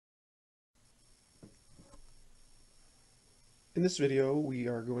In this video, we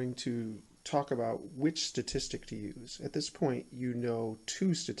are going to talk about which statistic to use. At this point, you know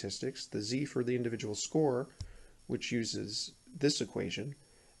two statistics, the z for the individual score, which uses this equation,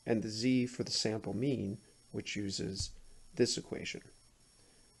 and the z for the sample mean, which uses this equation.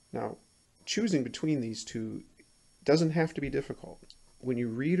 Now, choosing between these two doesn't have to be difficult. When you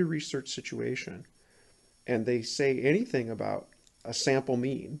read a research situation and they say anything about a sample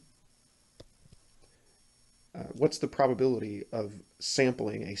mean, what's the probability of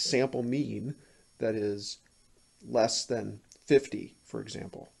sampling a sample mean that is less than 50, for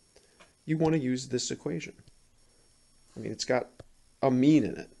example? You want to use this equation. I mean, it's got a mean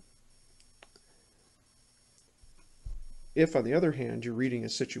in it. If, on the other hand, you're reading a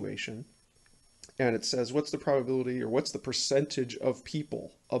situation and it says, what's the probability or what's the percentage of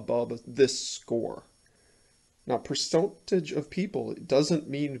people above this score? Now, percentage of people, it doesn't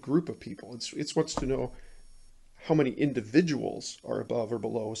mean group of people. It wants to know how many individuals are above or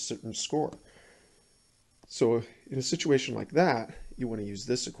below a certain score. So in a situation like that, you want to use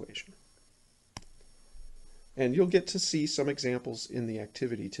this equation. And you'll get to see some examples in the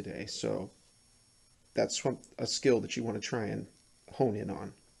activity today. So that's a skill that you want to try and hone in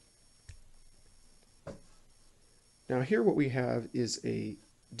on. Now here what we have is a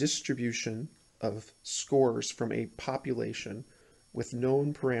distribution of scores from a population with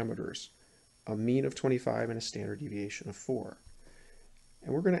known parameters, a mean of 25 and a standard deviation of 4.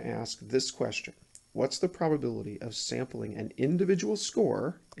 And we're going to ask this question. What's the probability of sampling an individual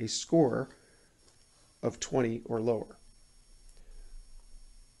score, a score of 20 or lower?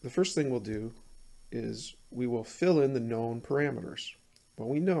 The first thing we'll do is we will fill in the known parameters. Well,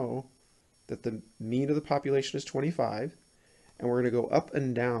 we know that the mean of the population is 25, and we're going to go up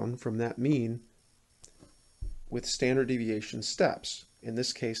and down from that mean with standard deviation steps. In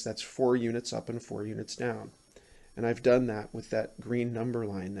this case, that's 4 units up and 4 units down. And I've done that with that green number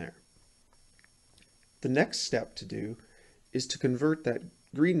line there. The next step to do is to convert that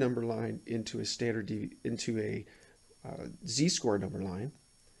green number line into a z-score number line.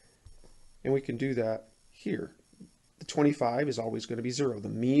 And we can do that here. The 25 is always going to be 0. The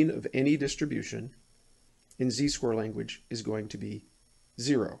mean of any distribution in z-score language is going to be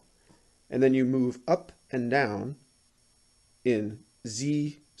 0. And then you move up and down in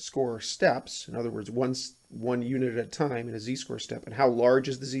z-score steps, in other words, one unit at a time in a z-score step. And how large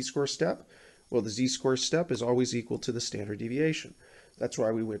is the z-score step? Well, the z-score step is always equal to the standard deviation. That's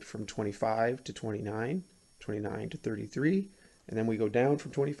why we went from 25 to 29, 29 to 33, and then we go down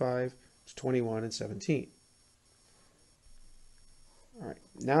from 25 to 21 and 17. All right,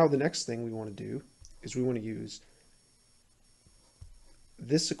 now the next thing we want to do is we want to use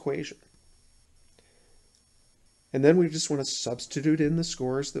this equation. And then we just want to substitute in the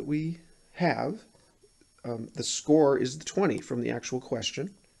scores that we have. The score is the 20 from the actual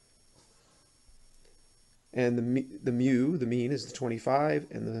question. And the mean, is the 25,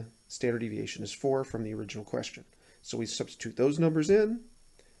 and the standard deviation is 4 from the original question. So we substitute those numbers in,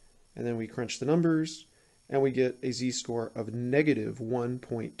 and then we crunch the numbers, and we get a z-score of negative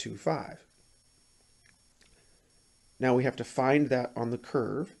 1.25. Now we have to find that on the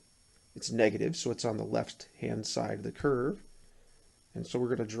curve. It's negative, so it's on the left-hand side of the curve. And so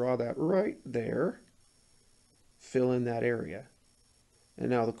we're going to draw that right there, fill in that area. And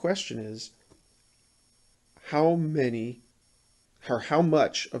now the question is, how much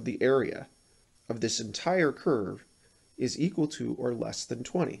of the area of this entire curve is equal to or less than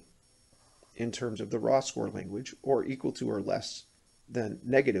 20 in terms of the raw score language, or equal to or less than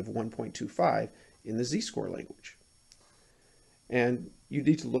negative 1.25 in the z-score language. And you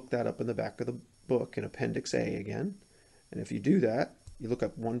need to look that up in the back of the book in Appendix A again. And if you do that, you look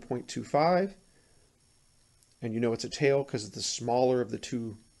up 1.25, and you know it's a tail because it's the smaller of the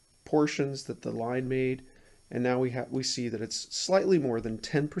two portions that the line made. And now we see that it's slightly more than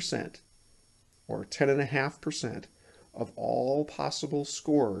 10%, or 10.5% of all possible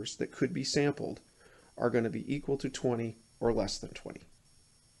scores that could be sampled are going to be equal to 20 or less than 20.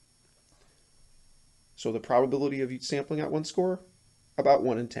 So the probability of sampling out one score, about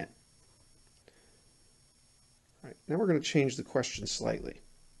 1 in 10. All right, now we're going to change the question slightly.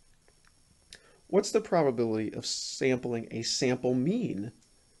 What's the probability of sampling a sample mean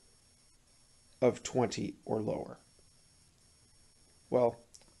of 20 or lower? Well,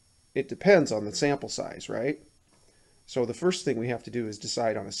 it depends on the sample size, right? So the first thing we have to do is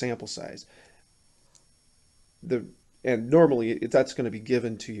decide on a sample size. And normally that's going to be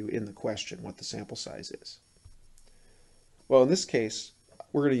given to you in the question, what the sample size is. Well, in this case,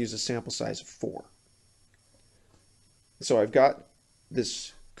 we're going to use a sample size of 4. So I've got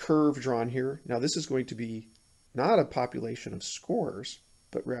this curve drawn here. Now this is going to be not a population of scores,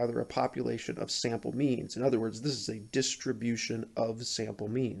 but rather a population of sample means. In other words, this is a distribution of sample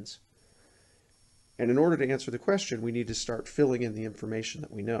means. And in order to answer the question, we need to start filling in the information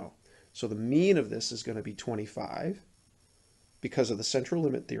that we know. So the mean of this is going to be 25, because of the central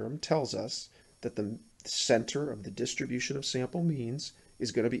limit theorem tells us that the center of the distribution of sample means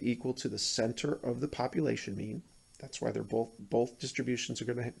is going to be equal to the center of the population mean. That's why they're both distributions are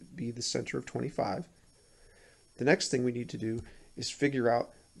going to be the center of 25. The next thing we need to do is figure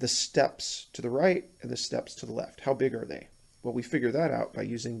out the steps to the right and the steps to the left. How big are they? Well, we figure that out by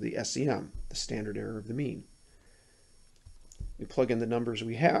using the SEM, the standard error of the mean. We plug in the numbers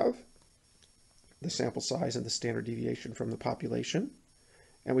we have, the sample size and the standard deviation from the population,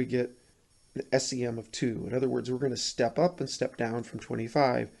 and we get the SEM of 2. In other words, we're going to step up and step down from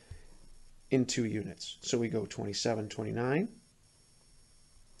 25 in 2 units. So we go 27, 29,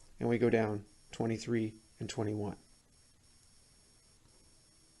 and we go down 23 and 21.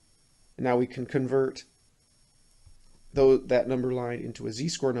 And now we can convert that number line into a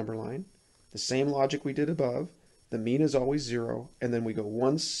z-score number line. The same logic we did above. The mean is always 0, and then we go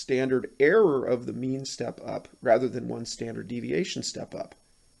one standard error of the mean step up rather than one standard deviation step up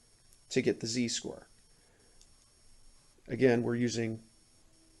to get the z-score. Again, we're using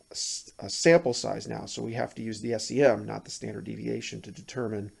a sample size now, so we have to use the SEM, not the standard deviation, to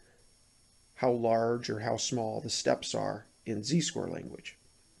determine how large or how small the steps are in z-score language.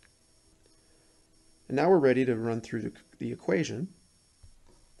 And now we're ready to run through the equation.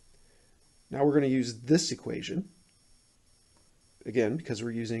 Now we're going to use this equation, again, because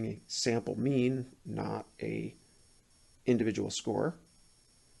we're using a sample mean, not a individual score.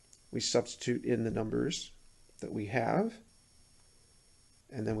 We substitute in the numbers that we have,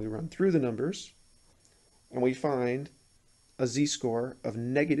 and then we run through the numbers, and we find a z-score of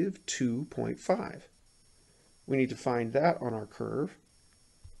negative 2.5. We need to find that on our curve,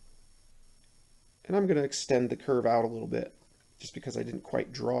 and I'm going to extend the curve out a little bit just because I didn't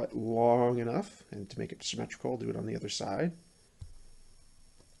quite draw it long enough, and to make it symmetrical, I'll do it on the other side.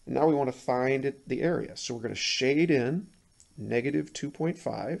 And now we want to find the area, so we're going to shade in negative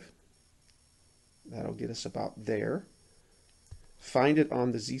 2.5. That'll get us about there. Find it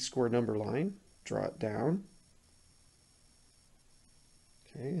on the z-score number line, draw it down.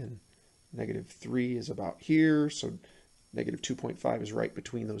 Okay, and negative 3 is about here, so negative 2.5 is right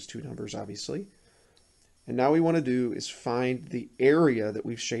between those two numbers, obviously. And now we want to do is find the area that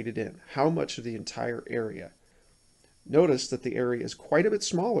we've shaded in. How much of the entire area? Notice that the area is quite a bit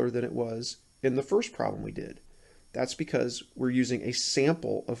smaller than it was in the first problem we did. That's because we're using a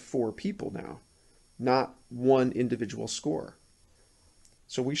sample of 4 people now, not one individual score.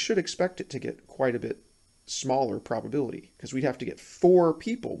 So we should expect it to get quite a bit smaller probability, because we'd have to get 4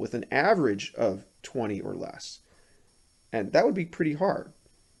 people with an average of 20 or less. And that would be pretty hard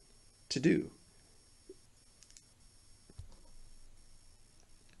to do.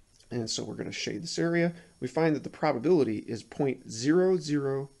 And so we're going to shade this area. We find that the probability is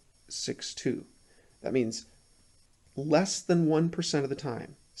 0.0062. That means less than 1% of the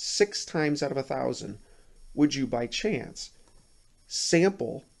time, 6 times out of 1,000, would you by chance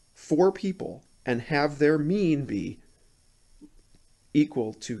sample 4 people and have their mean be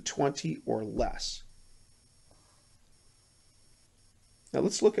equal to 20 or less. Now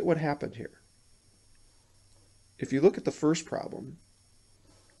let's look at what happened here. If you look at the first problem,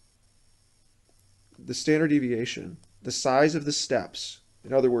 the standard deviation, the size of the steps,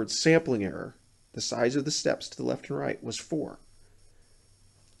 in other words, sampling error, the size of the steps to the left and right was 4.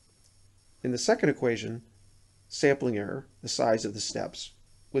 In the second equation, sampling error, the size of the steps,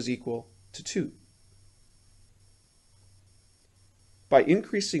 was equal to 2. By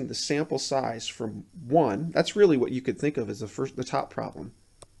increasing the sample size from 1, that's really what you could think of as the top problem.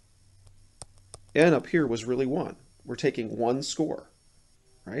 N up here was really 1. We're taking 1 score,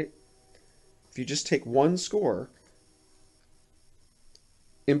 right? If you just take 1 score,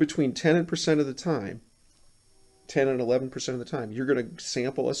 in between 10% of the time, 10 and 11% of the time, you're going to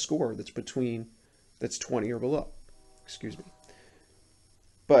sample a score that's 20 or below. Excuse me.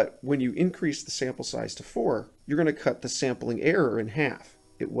 But when you increase the sample size to 4, you're going to cut the sampling error in half.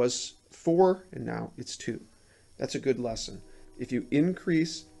 It was 4 and now it's 2. That's a good lesson. If you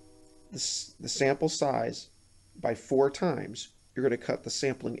increase the sample size by 4 times, you're going to cut the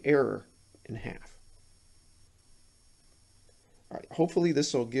sampling error in half. All right, hopefully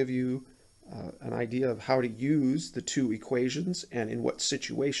this will give you an idea of how to use the 2 equations and in what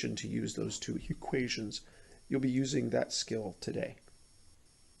situation to use those 2 equations. You'll be using that skill today.